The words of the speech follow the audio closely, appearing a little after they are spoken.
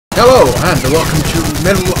Hello, and welcome to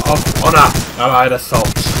Medal of Honor Allied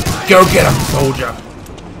Assault. Go get 'em, soldier!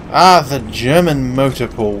 Ah, the German motor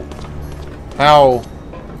pool. How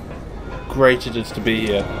great it is to be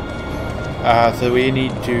here. So we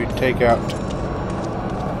need to take out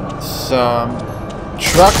some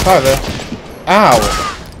trucks either. Ow!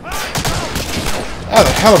 That was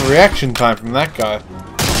a hell of a reaction time from that guy.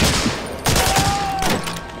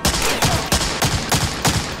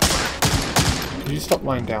 Could you stop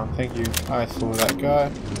lying down? Thank you. I saw that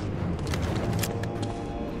guy.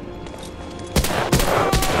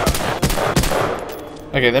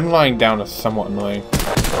 Okay, them lying down is somewhat annoying. Look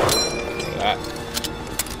at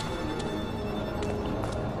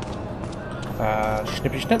that.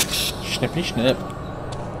 Snippy snip. Snippy snip.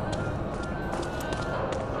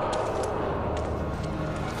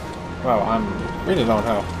 Wow, I'm really low on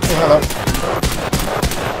health. Oh, hello.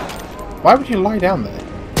 Why would you lie down there?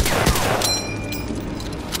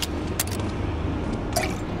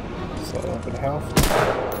 So, a bit of health.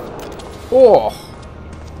 Oh!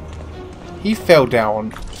 He fell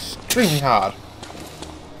down extremely hard.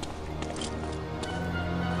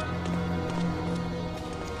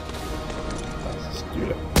 Let's do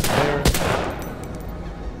it there.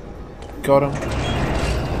 Got him.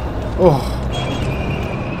 Oh!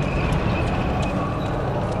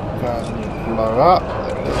 Guys need to blow up.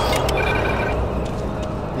 There it is.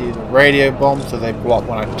 These are radio bombs, so they blow up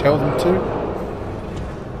when I tell them to.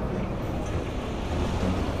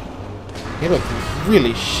 He looks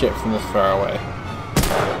really shit from this far away.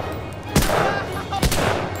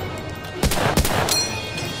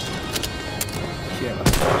 Yeah,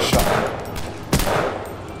 that's a shot.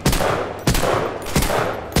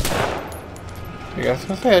 I was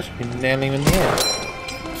gonna say I should be nailing him in the head.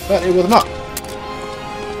 But it was not.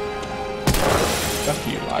 Just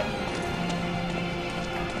you like.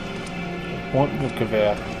 Want your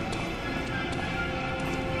Gewehr.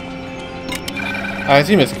 I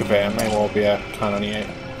assume it's a Gewehr, it may well be a Kar98.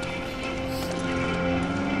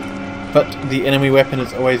 But the enemy weapon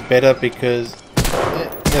is always better because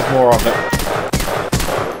there's more of it.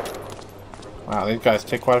 Wow, these guys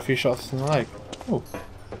take quite a few shots in the leg. Ooh.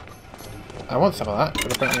 I want some of that,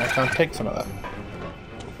 but apparently I can't take some of that.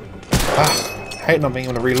 Ah, I hate not being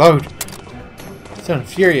able to reload. It's so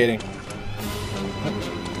infuriating.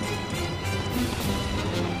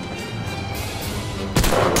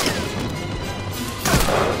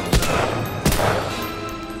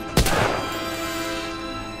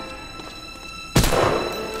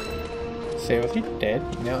 So was he dead?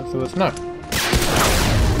 The answer was no.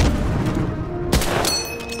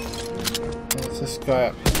 There's this guy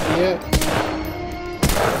up here.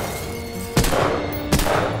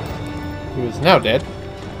 Who is now dead.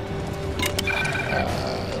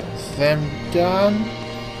 Them done.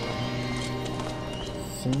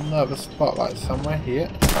 There's another spotlight somewhere here.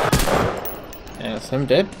 And it's him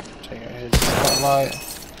dead. Take out his spotlight.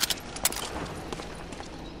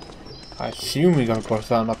 I assume we got both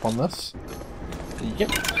down up on this.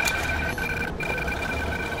 Yep.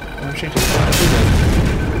 I'm sure to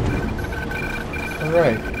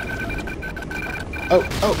Hooray. Oh,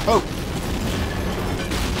 oh, oh!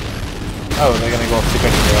 Oh, they're gonna go off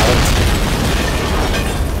sequentially, are they?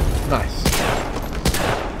 Nice.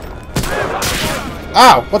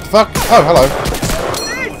 Ow! What the fuck? Oh, hello.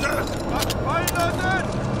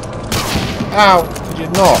 Ow! Did you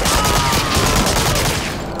not?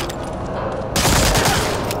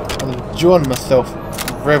 I'm enjoying myself,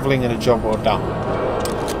 reveling in a job well done.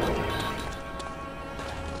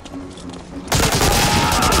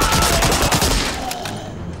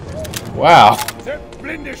 Wow.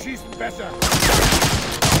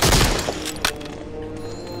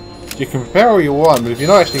 You can prepare all you want, but if you're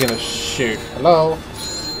not actually going to shoot... Hello?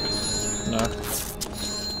 No.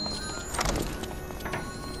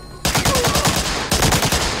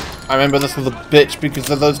 I remember this was a bitch because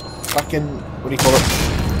of those fucking... What do you call it?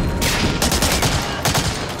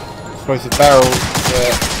 Explosive barrels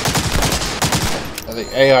that the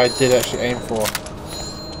AI did actually aim for.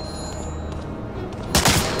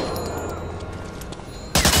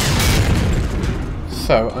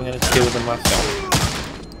 So, I'm going to deal with them myself.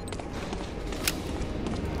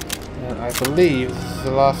 And I believe this is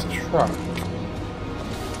the last truck.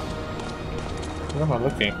 Where am I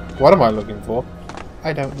looking? What am I looking for?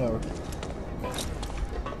 I don't know.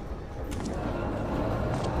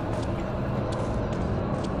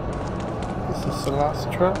 Is this the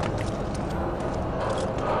last truck?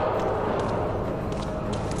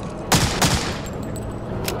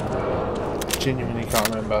 I genuinely can't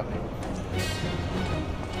remember.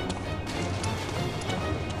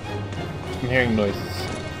 I'm hearing noises.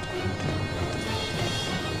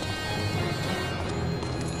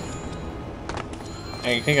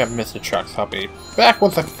 And you think I've missed a truck, so I'll be back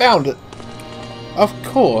once I found it. Of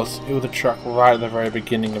course, it was a truck right at the very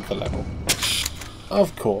beginning of the level.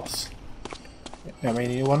 Of course. I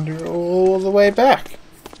mean, you wander all the way back.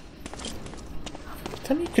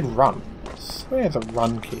 Tell me you can run. I swear there's a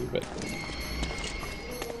run key, but I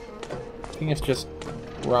think it's just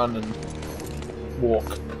run and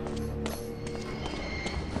walk.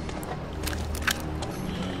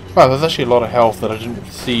 Wow, there's actually a lot of health that I didn't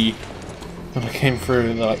see when I came through,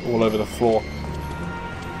 and they're like all over the floor.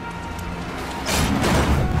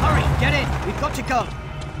 Hurry, get in! We've got to go!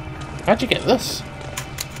 How'd you get this?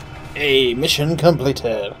 A mission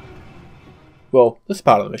completed. Well, this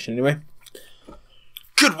part of the mission anyway.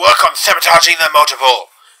 Good work on sabotaging the motor pool.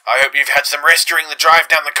 I hope you've had some rest during the drive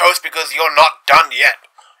down the coast because you're not done yet.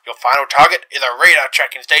 Your final target is a radar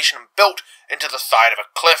tracking station built into the side of a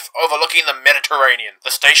cliff overlooking the Mediterranean. The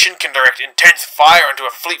station can direct intense fire into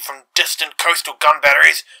a fleet from distant coastal gun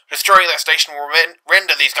batteries. Destroying that station will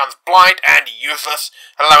render these guns blind and useless,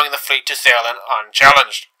 allowing the fleet to sail in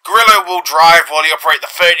unchallenged. Guerrilla will drive while you operate the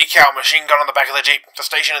 30 cal machine gun on the back of the Jeep. The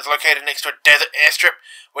station is located next to a desert airstrip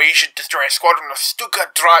where you should destroy a squadron of Stuka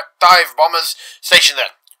dive bombers stationed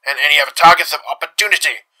there, and any other targets of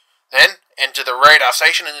opportunity. Then, enter the radar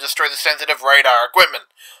station and destroy the sensitive radar equipment.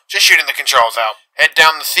 Just shooting the controls out. Head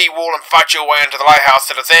down the seawall and fight your way into the lighthouse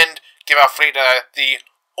at its end. Give our fleet the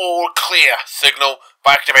all-clear signal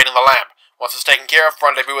by activating the lamp. Once it's taken care of,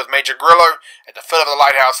 rendezvous with Major Grillo at the foot of the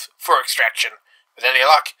lighthouse for extraction. With any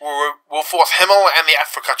luck, we'll force Himmel and the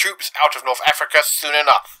Africa troops out of North Africa soon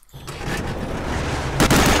enough.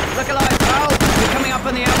 Look alive, pal! We're coming up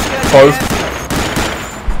on the outskirts Both. of the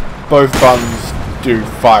airfield. Both buttons do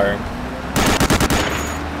firing.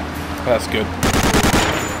 That's good.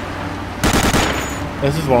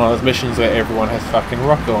 This is one of those missions where everyone has fucking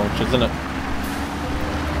rocket launchers, isn't it?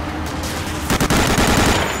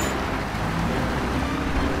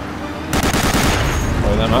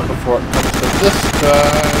 Blow them up before it comes to this guy.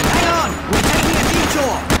 Hang on! We're taking a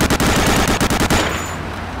detour!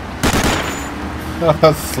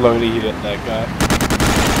 How slowly he hit that guy.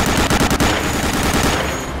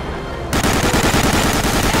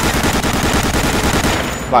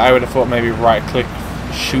 Like, I would have thought maybe right click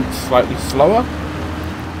shoots slightly slower,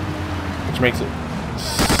 which makes it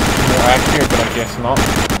more accurate, but I guess not.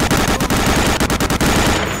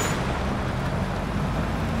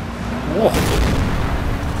 Whoa.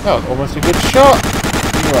 That was almost a good shot!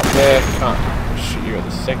 You're up there, can't shoot you at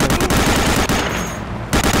the second.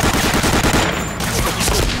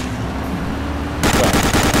 Well,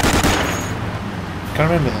 I can't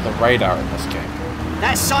remember the radar in this game.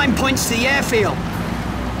 That sign points to the airfield!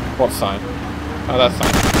 What sign? Oh, that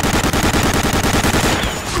sign.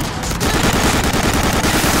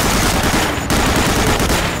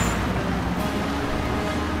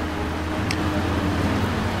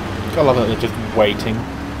 I love that they're just waiting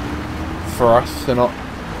for us. They're not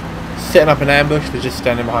setting up an ambush, they're just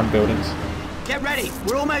standing behind buildings. Get ready,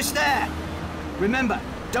 we're almost there! Remember,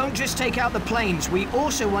 don't just take out the planes, we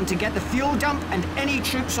also want to get the fuel dump and any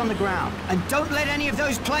troops on the ground. And don't let any of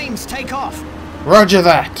those planes take off! Roger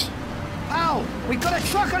that! Pal, we've got a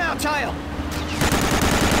truck on our tail!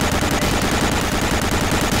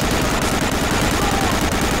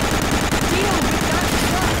 Deal with that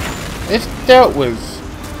truck! It's dealt with.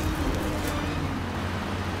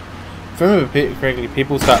 If I remember correctly,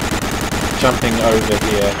 people start jumping over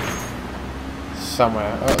here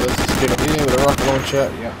somewhere. Oh, there's this dude up here with a rocket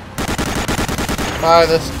launcher. Yeah. Hi,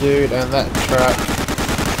 this dude and that truck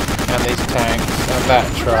and these tanks and that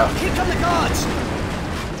truck. Here come the guards!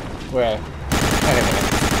 Where? Hang on a minute.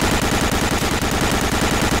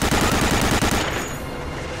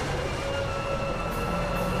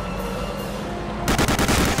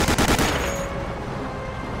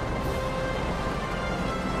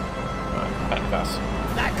 Panzerfaust.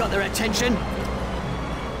 That got their attention!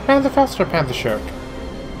 Panzerfaust or Panzerschurk?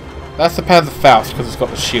 That's the Panzerfaust because it's got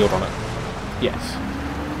the shield on it. Yes.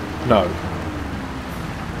 No.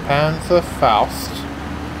 Panzerfaust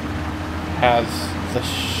has the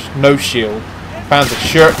no shield.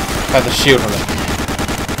 Panzerschurk has a shield on it.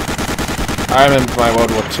 I remember my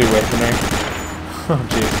World War II weaponry. Oh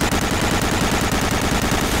jeez.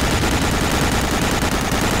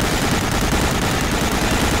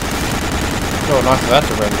 Oh, nice of that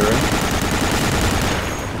to render in.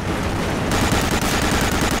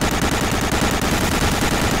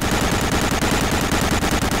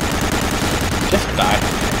 Just die.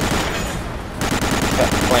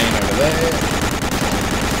 That plane over there.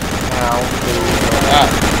 Now do that.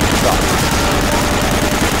 Stop.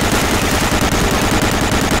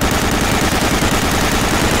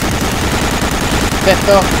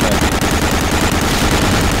 better then.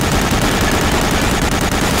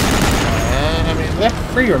 And I mean, there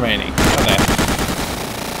are 3 remaining. Oh, there.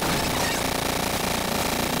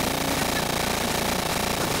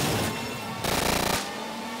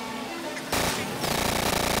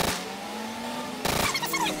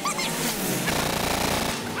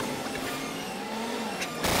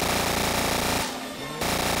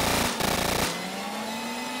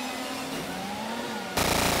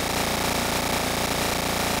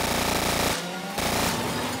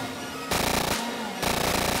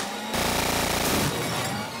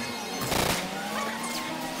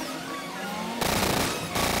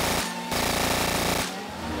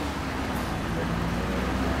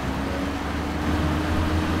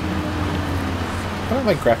 I don't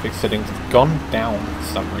know, my graphics settings have gone down for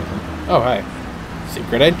some reason. Oh, hey.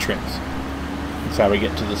 Secret entrance. That's how we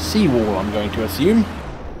get to the seawall, I'm going to assume.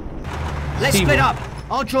 Let's split up.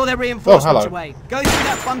 I'll draw their reinforcements hello. away. Go through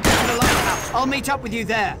that bunker to the lighthouse. I'll meet up with you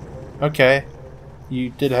there. Okay. You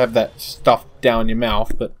did have that stuff down your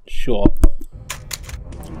mouth, but sure.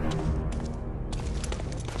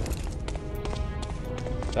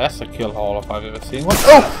 That's a kill hole if I've ever seen one.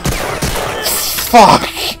 Oh!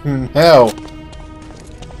 Fucking hell!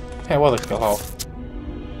 Yeah, it was a kill hole.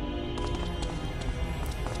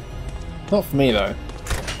 Not for me though.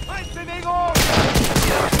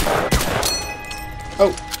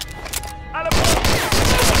 Oh!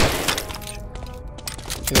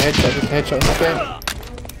 Is a headshot in this game?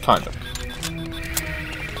 Kind of.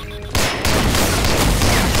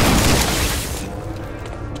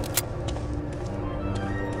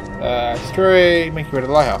 Destroy, make your way to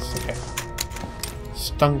the lighthouse. Okay.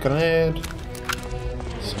 Stun grenade.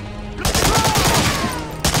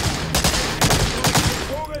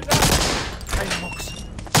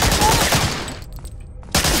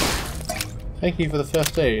 Thank you for the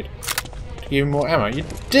first aid. To give me more ammo. You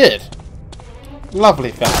did!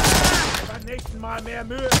 Lovely fella.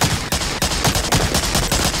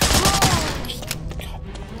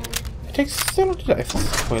 It takes so long to do if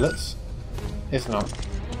it's toilets. It's not.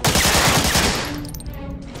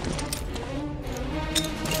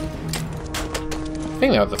 I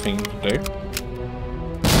think that was the thing to do.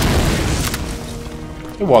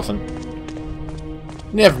 It wasn't.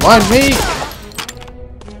 Never mind me!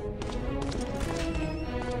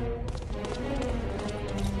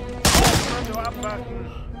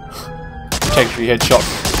 Take 3 headshots.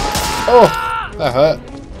 Oh! That hurt.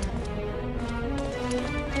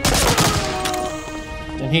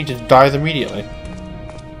 And he just dies immediately.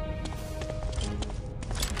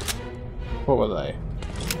 What were they?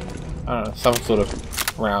 I don't know, some sort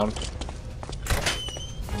of round.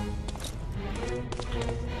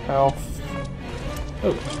 Health.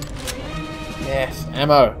 Oh. Yes,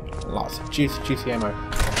 ammo. Lots of juicy ammo.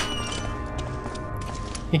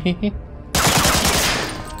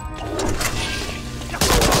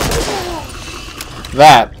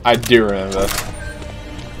 That I do remember.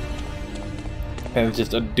 And it's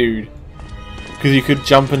just a dude. Because you could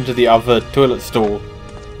jump into the other toilet stall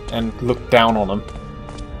and look down on him.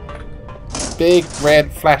 Big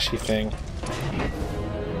red flashy thing.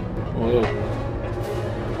 Whoa.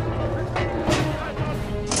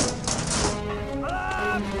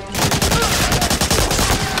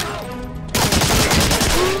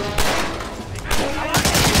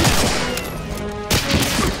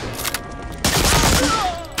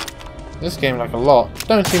 This game, like a lot,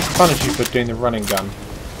 don't seem to punish you for doing the running gun.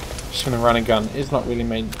 Just when the running gun is not really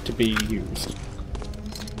meant to be used.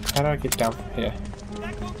 How do I get down from here?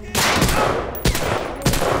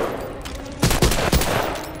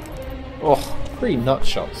 Oh, 3 nut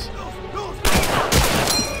shots.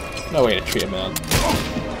 No way to treat a man.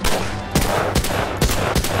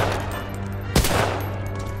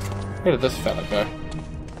 Where did this fella go?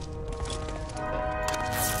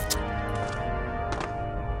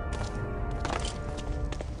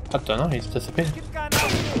 I don't know, he's disappeared.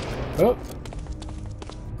 Oh.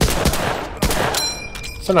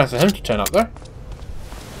 So nice of him to turn up though.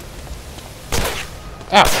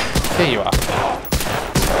 Ow! There you are.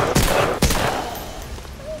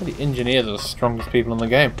 The engineers are the strongest people in the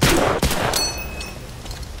game.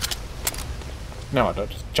 No, I don't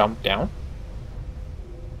just jump down.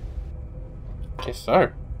 Guess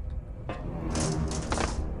so.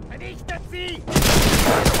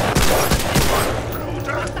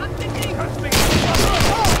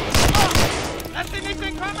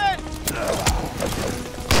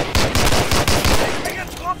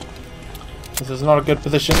 This is not a good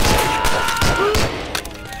position.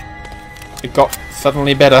 It got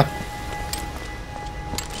suddenly better.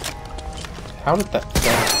 How did that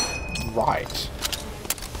go right?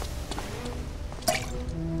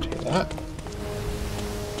 that.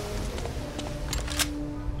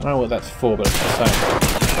 I don't know what that's for, but it's the same.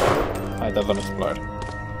 That doesn't explode.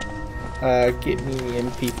 Get me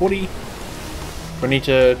MP40. Do I need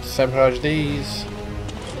to sabotage these?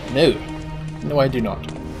 No. No, I do not.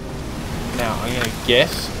 Now, I'm going to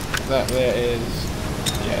guess that there is,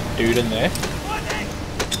 yeah, a dude in there.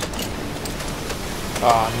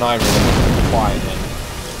 Ah, neither of them are quite in.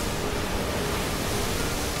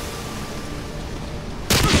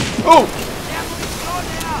 Oh!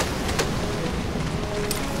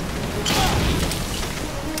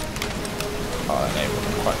 Oh, that name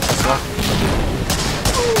wasn't quite tough enough.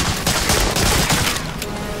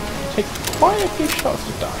 Take quite a few shots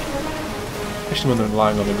to die. Especially when they're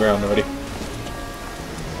lying on the ground already.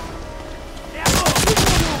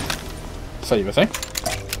 So you were saying?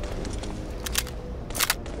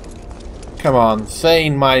 Come on,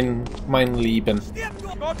 sane mein Leben.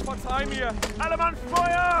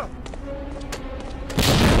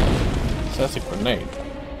 So that's a grenade.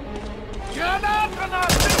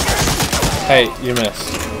 Hey, you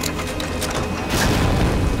missed.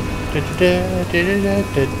 Yeah,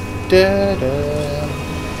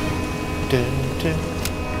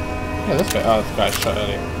 this guy. Oh, this guy shot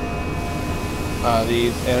earlier. Are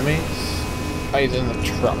these enemies? Oh, he's in the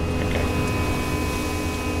truck. Okay.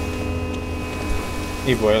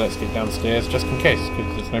 Either way, let's get downstairs just in case,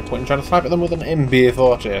 because there's no point in trying to snipe at them with an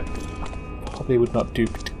MB40. Probably would not do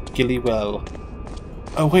particularly well.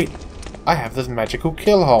 Oh wait, I have this magical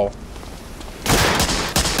kill hole.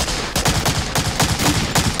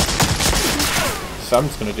 So I'm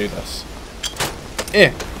just going to do this.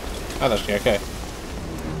 Yeah, that's actually okay.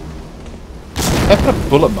 I put a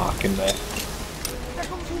bullet mark in there.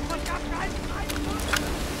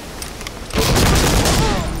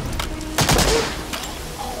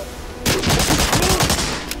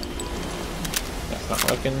 That's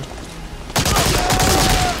not working.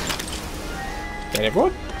 Dead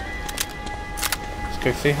everyone? Let's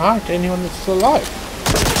go say hi to anyone that's still alive.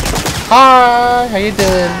 Hi, how you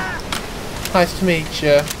doing? Nice to meet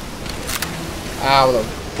you. Ow, that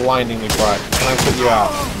was blindingly bright. Can I put you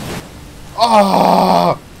out?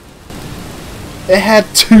 Oh! It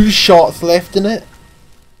had 2 shots left in it?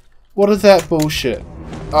 What is that bullshit?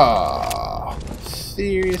 Ah,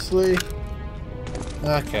 seriously?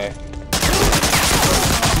 Okay.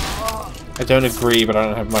 I don't agree, but I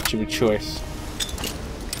don't have much of a choice.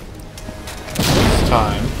 This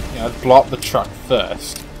time, yeah, I'd blow up the truck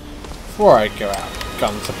first, before I go out,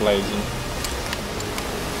 guns a-blazing.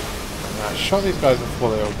 I shot these guys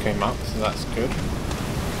before they all came up, so that's good.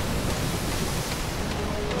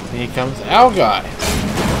 Here comes our guy.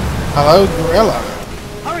 Hello, Gorilla.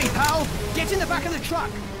 Hurry, pal! Get in the back of the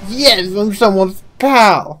truck! Yes, I'm someone's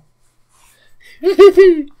pal!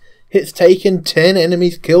 Hits taken, 10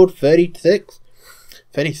 enemies killed, 36.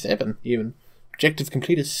 37 even. Objectives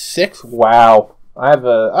completed 6. Wow. I have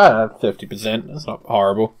 50%. That's not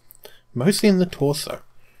horrible. Mostly in the torso.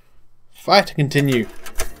 Fight to continue.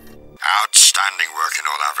 Outstanding work in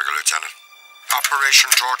North Africa, Lieutenant. Operation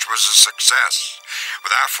Torch was a success. With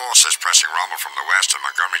our forces pressing Rommel from the west and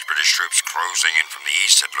Montgomery's British troops closing in from the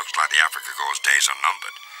east, it looked like the Africa Corps' days are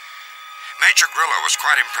numbered. Major Grillo was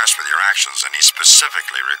quite impressed with your actions, and he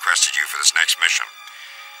specifically requested you for this next mission.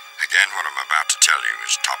 Again, what I'm about to tell you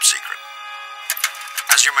is top secret.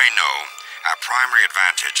 As you may know, our primary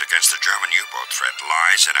advantage against the German U-boat threat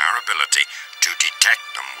lies in our ability to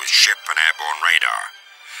detect them with ship and airborne radar.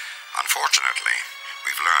 Unfortunately,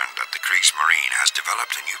 we've learned that the Kriegsmarine has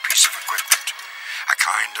developed a new piece of equipment, a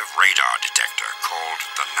kind of radar detector called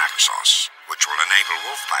the Naxos, which will enable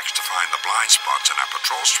wolfpacks to find the blind spots in our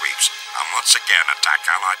patrol sweeps and once again attack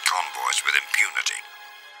Allied convoys with impunity.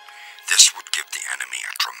 This would give the enemy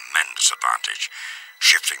a tremendous advantage,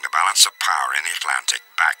 shifting the balance of power in the Atlantic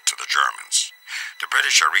back to the Germans. The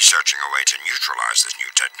British are researching a way to neutralize this new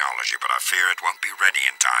technology, but I fear it won't be ready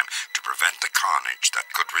in time to prevent the carnage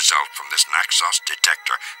that could result from this Naxos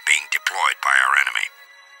detector being deployed by our enemy.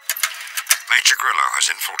 Major Grillo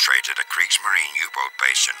has infiltrated a Kriegsmarine U-boat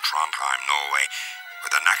base in Trondheim, Norway,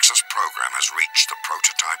 where the Naxos program has reached the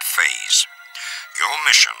prototype phase. Your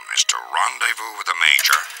mission is to rendezvous with the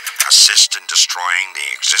Major, assist in destroying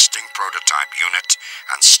the existing prototype unit,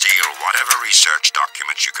 and steal whatever research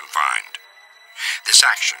documents you can find. This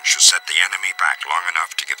action should set the enemy back long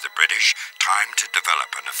enough to give the British time to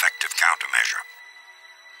develop an effective countermeasure.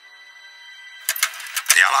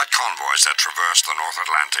 The Allied convoys that traverse the North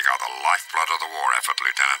Atlantic are the lifeblood of the war effort,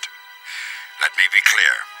 Lieutenant. Let me be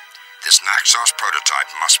clear. This Naxos prototype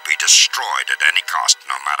must be destroyed at any cost,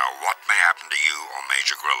 no matter what may happen to you or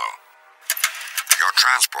Major Grillo. Your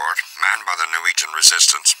transport, manned by the Norwegian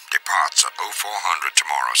resistance, departs at 0400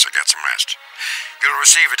 tomorrow, so get some rest. You'll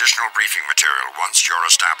receive additional briefing material once you're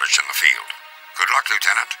established in the field. Good luck,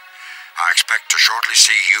 Lieutenant. I expect to shortly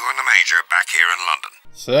see you and the Major back here in London.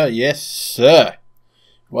 Sir, yes, sir.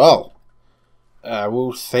 Well,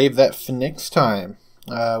 we'll save that for next time.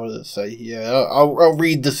 What does it say here? I'll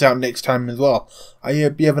read this out next time as well. I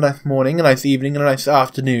hope you have a nice morning, a nice evening, and a nice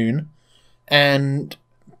afternoon. And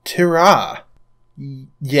ta-ra!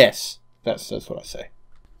 Yes, that's what I say.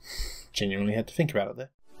 Genuinely had to think about it there.